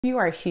You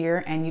are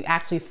here and you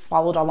actually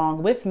followed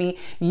along with me,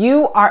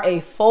 you are a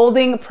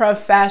folding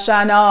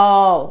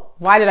professional.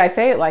 Why did I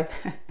say it like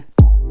that?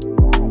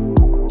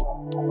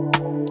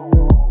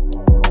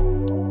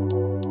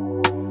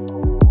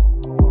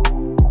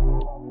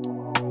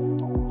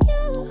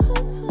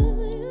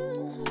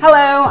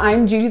 Hello,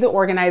 I'm Judi the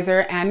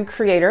Organizer and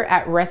creator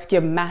at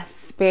Rescue My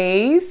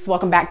Space.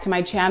 Welcome back to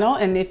my channel,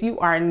 and if you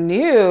are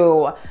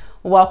new,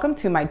 welcome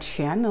to my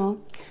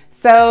channel.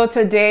 So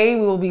today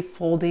we will be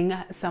folding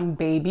some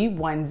baby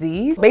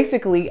onesies.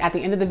 Basically, at the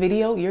end of the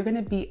video, you're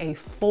gonna be a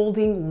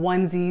folding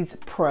onesies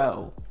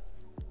pro,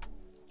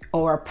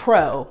 or a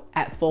pro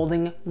at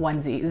folding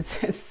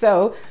onesies.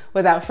 So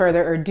without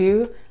further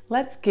ado,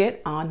 let's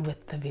get on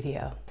with the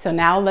video. So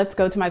now let's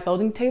go to my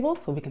folding table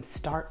so we can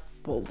start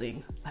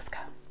folding. Let's go.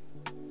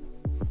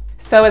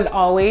 So as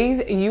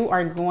always, you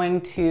are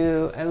going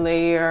to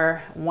lay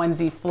your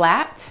onesie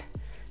flat.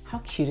 How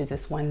cute is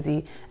this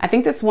onesie? I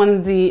think this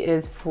onesie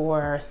is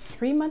for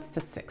 3 months to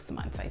 6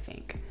 months, I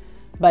think.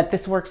 But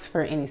this works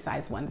for any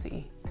size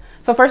onesie.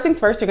 So first things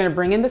first, you're gonna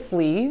bring in the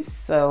sleeves.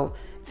 So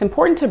it's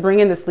important to bring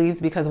in the sleeves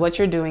because what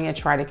you're doing is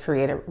try to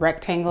create a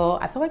rectangle.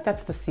 I feel like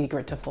that's the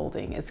secret to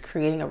folding, is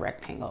creating a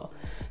rectangle.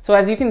 So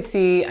as you can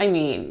see, I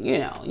mean, you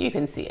know, you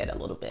can see it a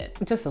little bit,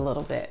 just a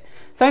little bit.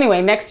 So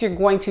anyway, next you're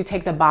going to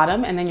take the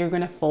bottom and then you're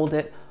gonna fold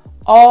it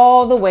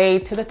all the way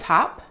to the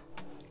top.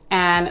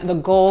 And the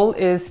goal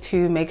is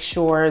to make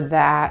sure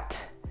that,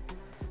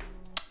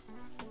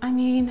 I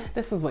mean,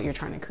 this is what you're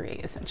trying to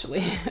create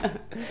essentially.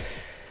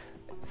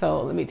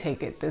 So let me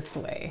take it this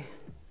way.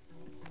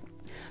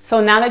 So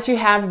now that you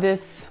have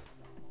this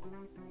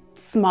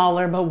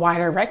smaller but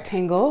wider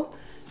rectangle,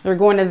 you're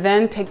going to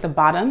then take the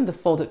bottom, the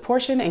folded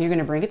portion, and you're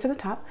gonna bring it to the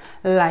top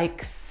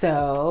like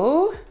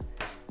so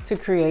to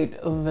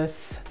create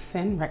this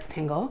thin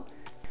rectangle.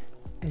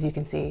 As you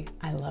can see,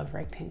 I love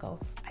rectangles.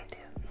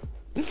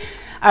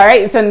 All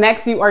right, so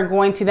next you are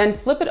going to then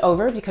flip it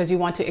over because you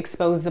want to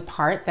expose the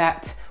part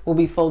that will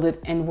be folded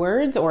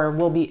inwards or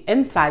will be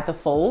inside the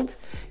fold.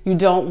 You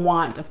don't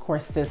want, of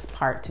course, this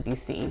part to be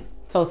seen.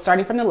 So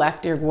starting from the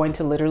left, you're going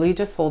to literally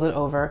just fold it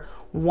over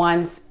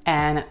once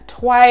and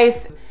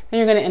twice. Then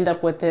you're gonna end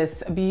up with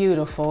this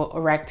beautiful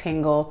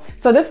rectangle.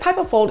 So this type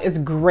of fold is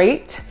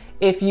great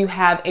if you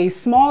have a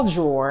small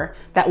drawer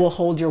that will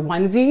hold your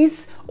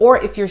onesies,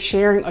 or if you're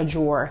sharing a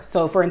drawer.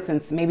 So for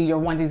instance, maybe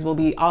your onesies will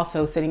be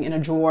also sitting in a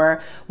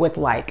drawer with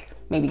like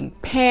maybe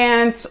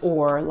pants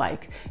or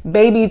like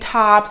baby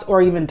tops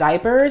or even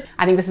diapers.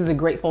 I think this is a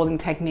great folding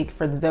technique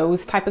for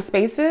those type of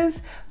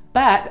spaces,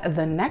 but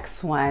the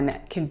next one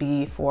can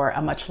be for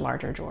a much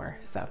larger drawer.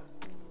 So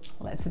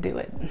let's do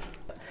it.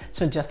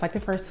 So just like the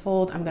first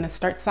fold, I'm gonna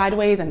start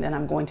sideways and then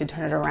I'm going to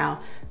turn it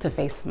around to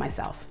face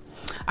myself.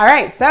 All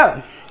right,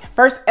 so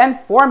first and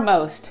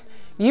foremost,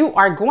 you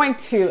are going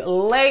to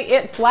lay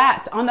it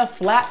flat on a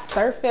flat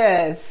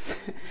surface.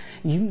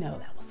 You know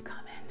that was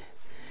coming.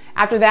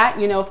 After that,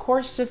 you know, of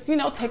course, just, you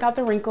know, take out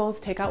the wrinkles,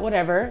 take out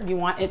whatever. You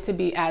want it to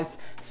be as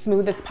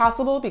smooth as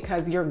possible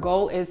because your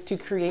goal is to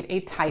create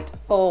a tight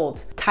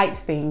fold. Tight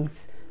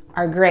things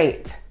are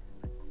great.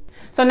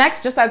 So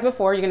next, just as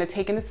before, you're gonna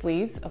take in the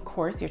sleeves. Of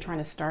course, you're trying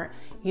to start,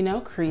 you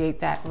know, create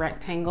that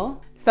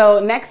rectangle.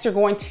 So next you're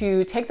going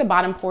to take the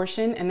bottom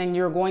portion and then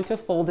you're going to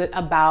fold it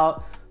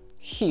about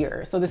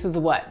here. So this is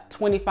what,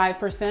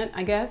 25%,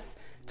 I guess,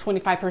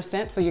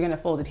 25%. So you're gonna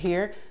fold it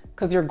here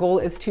because your goal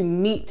is to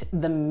meet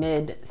the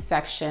mid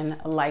section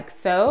like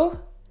so.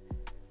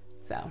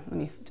 So let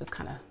me just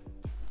kind of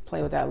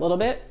play with that a little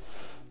bit.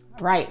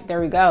 Right, there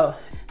we go.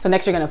 So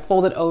next you're gonna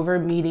fold it over,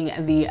 meeting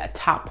the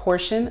top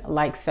portion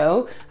like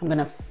so. I'm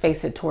gonna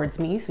face it towards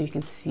me so you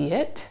can see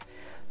it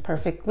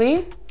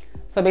perfectly.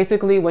 So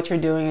basically what you're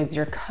doing is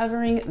you're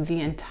covering the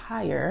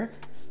entire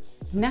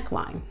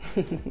neckline.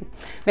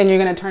 Then you're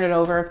gonna turn it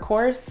over, of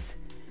course.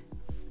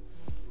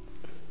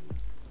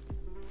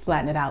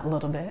 Flatten it out a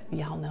little bit.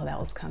 Y'all know that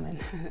was coming.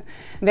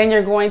 Then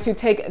you're going to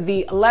take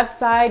the left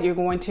side, you're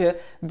going to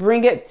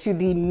bring it to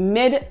the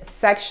mid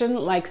section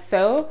like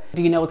so.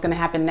 Do you know what's gonna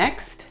happen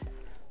next?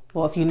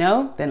 Well, if you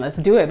know, then let's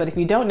do it. But if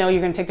you don't know,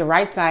 you're gonna take the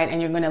right side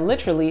and you're gonna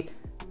literally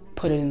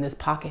put it in this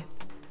pocket.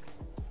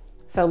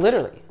 So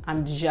literally,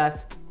 I'm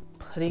just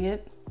putting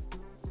it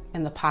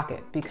in the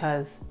pocket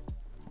because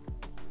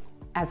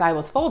as I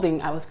was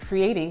folding, I was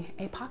creating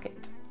a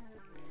pocket.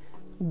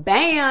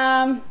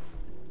 Bam!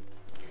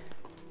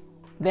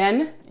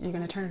 Then you're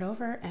gonna turn it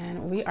over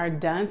and we are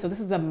done. So this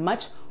is a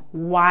much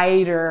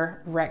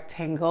wider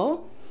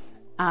rectangle.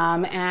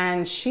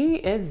 And she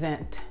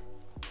isn't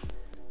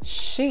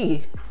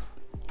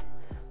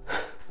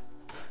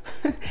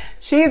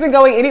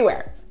going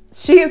anywhere.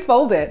 She is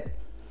folded.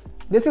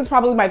 This is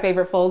probably my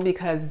favorite fold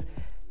because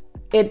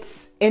it's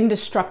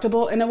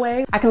indestructible in a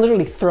way. I can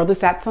literally throw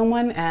this at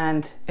someone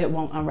and it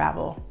won't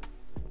unravel.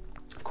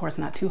 Of course,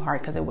 not too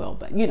hard because it will,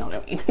 but you know what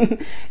I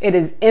mean. It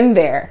is in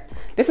there.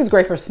 This is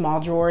great for small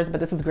drawers, but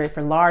this is great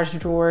for large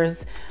drawers.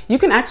 You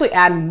can actually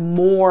add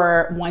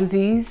more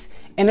onesies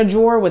in a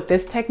drawer with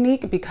this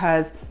technique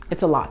because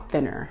it's a lot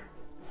thinner.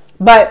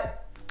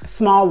 But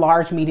small,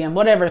 large, medium,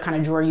 whatever kind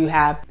of drawer you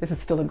have, this is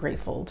still a great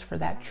fold for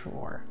that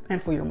drawer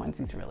and for your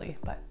onesies really,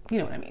 but you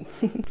know what I mean.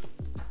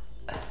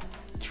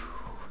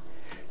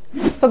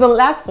 So the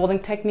last folding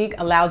technique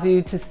allows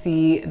you to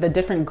see the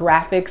different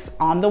graphics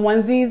on the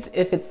onesies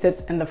if it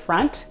sits in the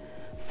front.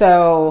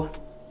 So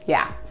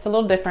yeah, it's a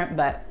little different,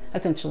 but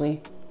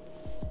essentially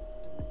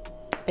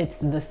it's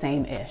the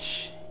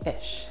same-ish.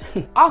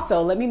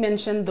 Also, let me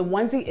mention the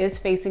onesie is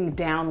facing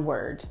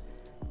downward.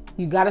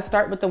 You got to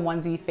start with the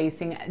onesie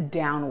facing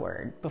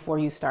downward before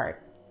you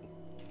start.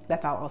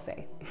 That's all I'll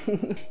say.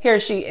 Here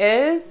she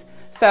is.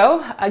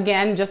 So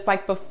again, just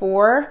like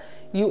before,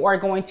 you are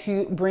going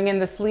to bring in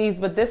the sleeves,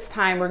 but this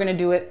time we're going to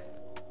do it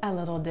a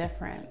little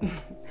different.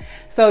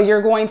 So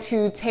you're going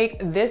to take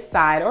this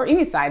side, or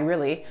any side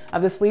really,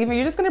 of the sleeve, and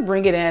you're just going to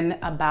bring it in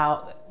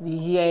about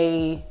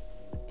yay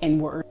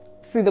inward.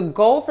 See, the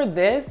goal for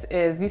this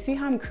is, you see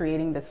how I'm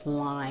creating this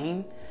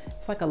line?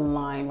 It's like a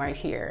line right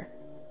here.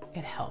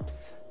 It helps.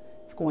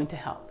 It's going to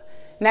help.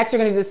 Next, you're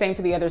going to do the same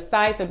to the other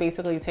side. So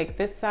basically you take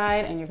this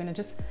side and you're going to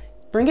just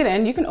bring it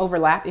in. You can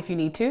overlap if you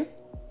need to.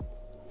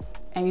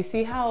 And you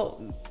see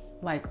how,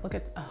 like, look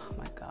at, oh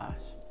my gosh,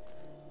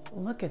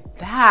 look at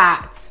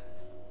that.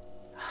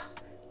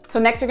 So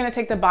next you're going to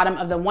take the bottom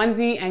of the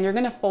onesie and you're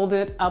going to fold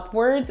it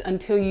upwards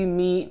until you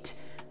meet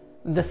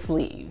the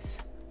sleeves,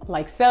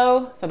 like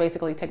so. So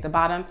basically take the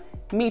bottom,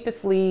 meet the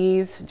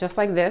sleeves, just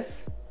like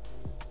this.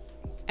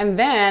 And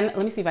then,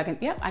 let me see if I can,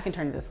 yep, I can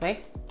turn it this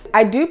way.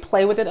 I do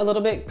play with it a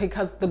little bit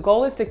because the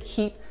goal is to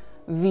keep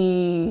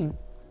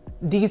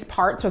these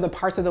parts, or the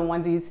parts of the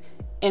onesies,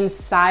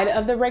 inside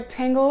of the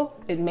rectangle.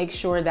 It makes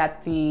sure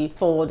that the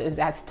fold is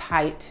as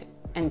tight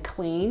and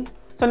clean.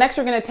 So next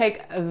you're gonna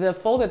take the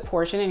folded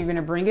portion and you're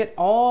gonna bring it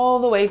all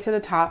the way to the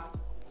top,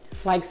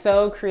 like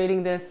so,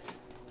 creating this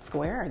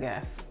square, I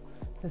guess.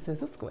 This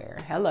is a square,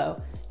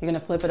 hello. You're gonna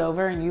flip it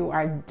over and you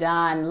are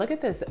done. Look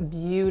at this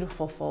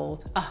beautiful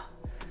fold. Oh,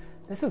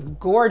 this is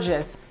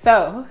gorgeous.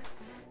 So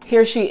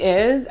here she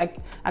is. I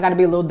gotta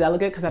be a little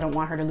delicate because I don't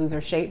want her to lose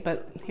her shape,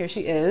 but here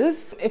she is.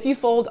 If you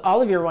fold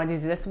all of your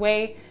onesies this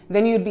way,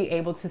 then you'd be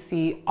able to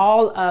see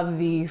all of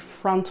the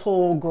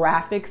frontal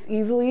graphics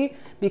easily,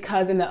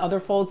 because in the other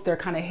folds, they're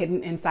kind of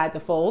hidden inside the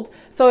fold.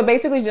 So it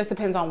basically just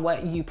depends on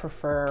what you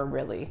prefer,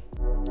 really.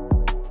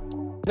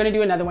 I'm gonna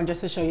do another one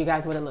just to show you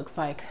guys what it looks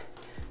like.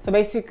 So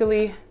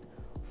basically,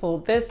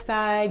 fold this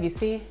side, you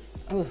see?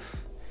 Oof.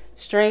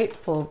 Straight,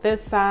 fold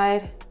this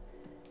side.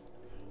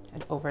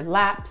 It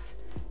overlaps.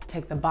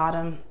 Take the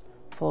bottom,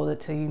 fold it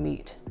till you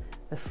meet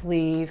the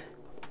sleeve.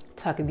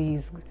 Tuck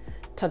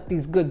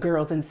these good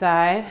girls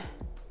inside.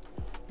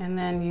 And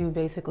then you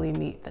basically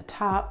meet the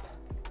top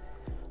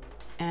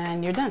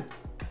and you're done.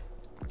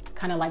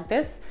 Kind of like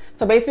this.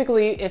 So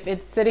basically, if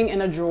it's sitting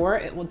in a drawer,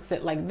 it would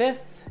sit like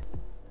this,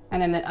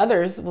 and then the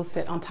others will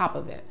sit on top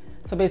of it.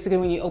 So basically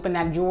when you open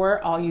that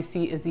drawer, all you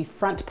see is the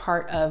front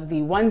part of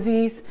the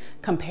onesies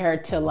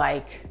compared to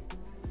like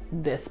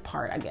this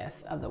part, I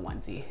guess, of the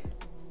onesie,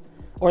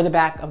 or the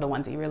back of the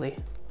onesie, really.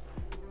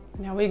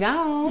 There we go.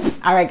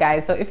 All right,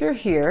 guys, so if you're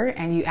here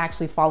and you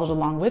actually followed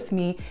along with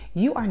me,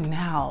 you are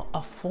now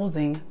a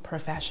folding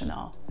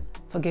professional.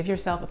 So give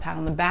yourself a pat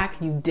on the back.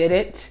 You did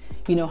it.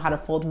 You know how to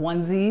fold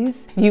onesies.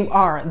 You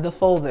are the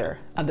folder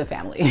of the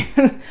family.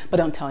 But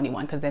don't tell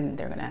anyone, because then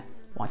they're gonna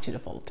want you to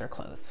fold their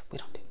clothes. We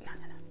don't do, no.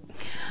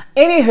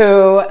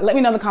 Anywho, let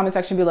me know in the comment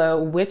section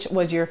below which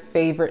was your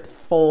favorite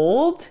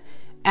fold,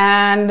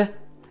 and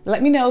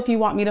let me know if you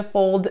want me to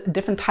fold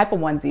different type of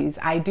onesies.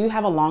 I do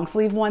have a long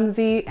sleeve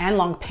onesie and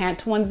long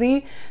pant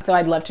onesie, so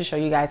I'd love to show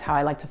you guys how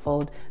I like to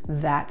fold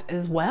that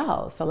as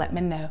well. So let me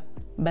know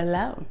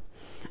below.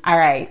 All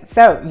right,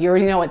 so you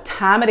already know what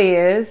time it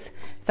is.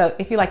 So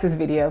if you like this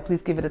video,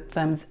 please give it a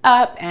thumbs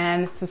up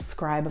and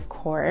subscribe, of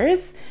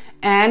course,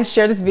 and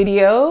share this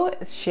video.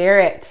 Share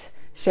it.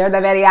 Share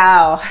the video.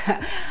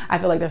 I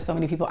feel like there's so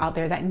many people out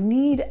there that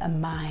need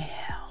my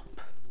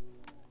help.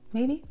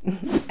 Maybe.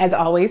 As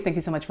always, thank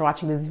you so much for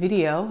watching this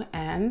video,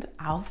 and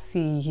I'll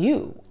see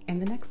you in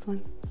the next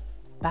one.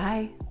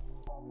 Bye.